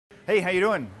Hey, how you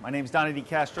doing? My name's Donnie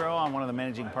DiCastro. I'm one of the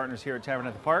managing partners here at Tavern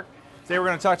at the Park. Today we're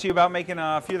going to talk to you about making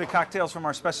a few of the cocktails from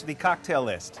our specialty cocktail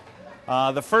list.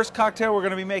 The first cocktail we're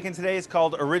going to be making today is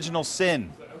called Original Cinn.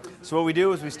 So what we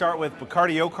do is we start with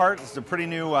Bacardi Oak. This is a pretty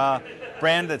new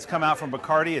brand that's come out from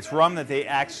Bacardi. It's rum that they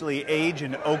actually age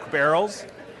in oak barrels.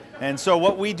 And so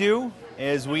what we do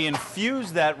is we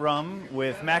infuse that rum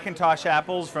with McIntosh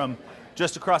apples from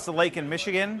just across the lake in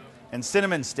Michigan and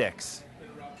cinnamon sticks.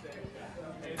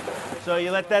 So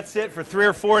you let that sit for 3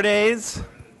 or 4 days.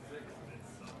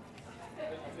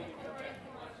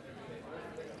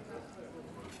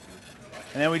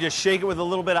 And then we just shake it with a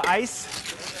little bit of ice.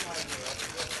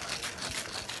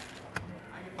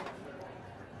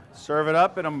 Serve it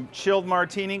up in a chilled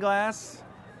martini glass.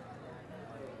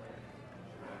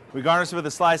 We garnish it with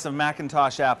a slice of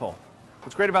McIntosh apple.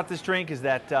 What's great about this drink is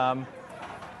that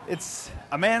it's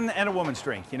a man and a woman's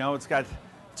drink. You know,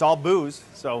 it's all booze,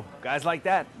 so guys like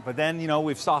that. But then, you know,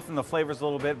 we've softened the flavors a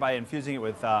little bit by infusing it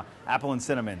with apple and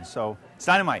cinnamon. So it's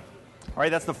dynamite. All right,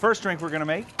 that's the first drink we're going to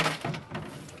make.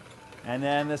 And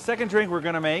then the second drink we're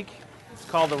going to make is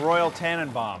called the Royal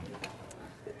Tannenbaum.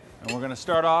 And we're going to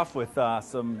start off with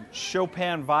some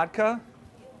Chopin vodka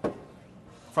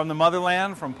from the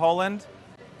motherland, from Poland,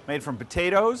 made from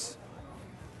potatoes.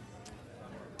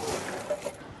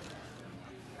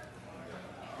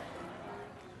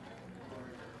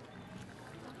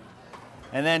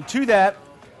 And then to that,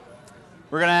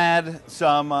 we're going to add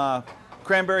some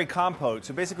cranberry compote.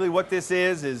 So basically what this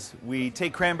is we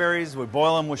take cranberries, we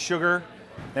boil them with sugar,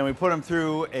 then we put them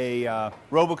through a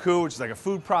Roboku, which is like a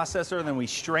food processor, and then we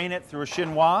strain it through a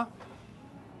chinois.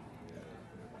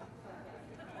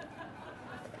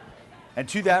 And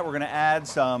to that, we're going to add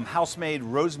some house-made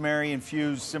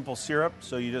rosemary-infused simple syrup.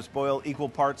 So you just boil equal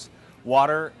parts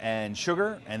water and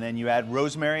sugar, and then you add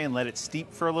rosemary and let it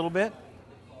steep for a little bit.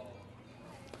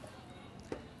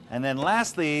 And then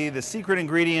lastly, the secret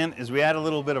ingredient is we add a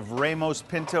little bit of Ramos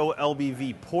Pinto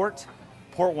LBV port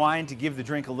wine to give the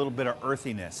drink a little bit of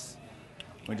earthiness.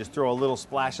 We just throw a little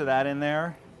splash of that in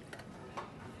there.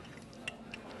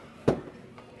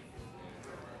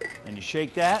 And you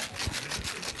shake that.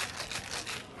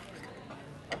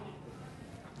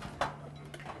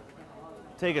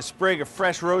 Take a sprig of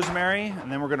fresh rosemary,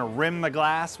 and then we're going to rim the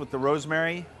glass with the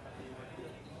rosemary.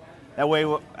 That way,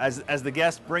 as the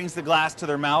guest brings the glass to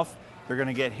their mouth, they're going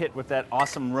to get hit with that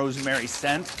awesome rosemary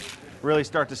scent. Really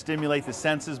start to stimulate the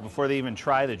senses before they even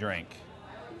try the drink.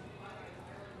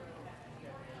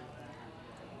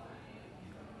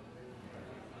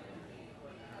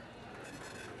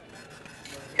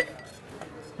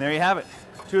 There you have it.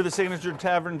 2 of the signature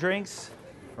Tavern drinks,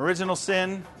 Original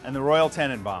Cinn and the Royal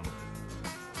Tannenbaum.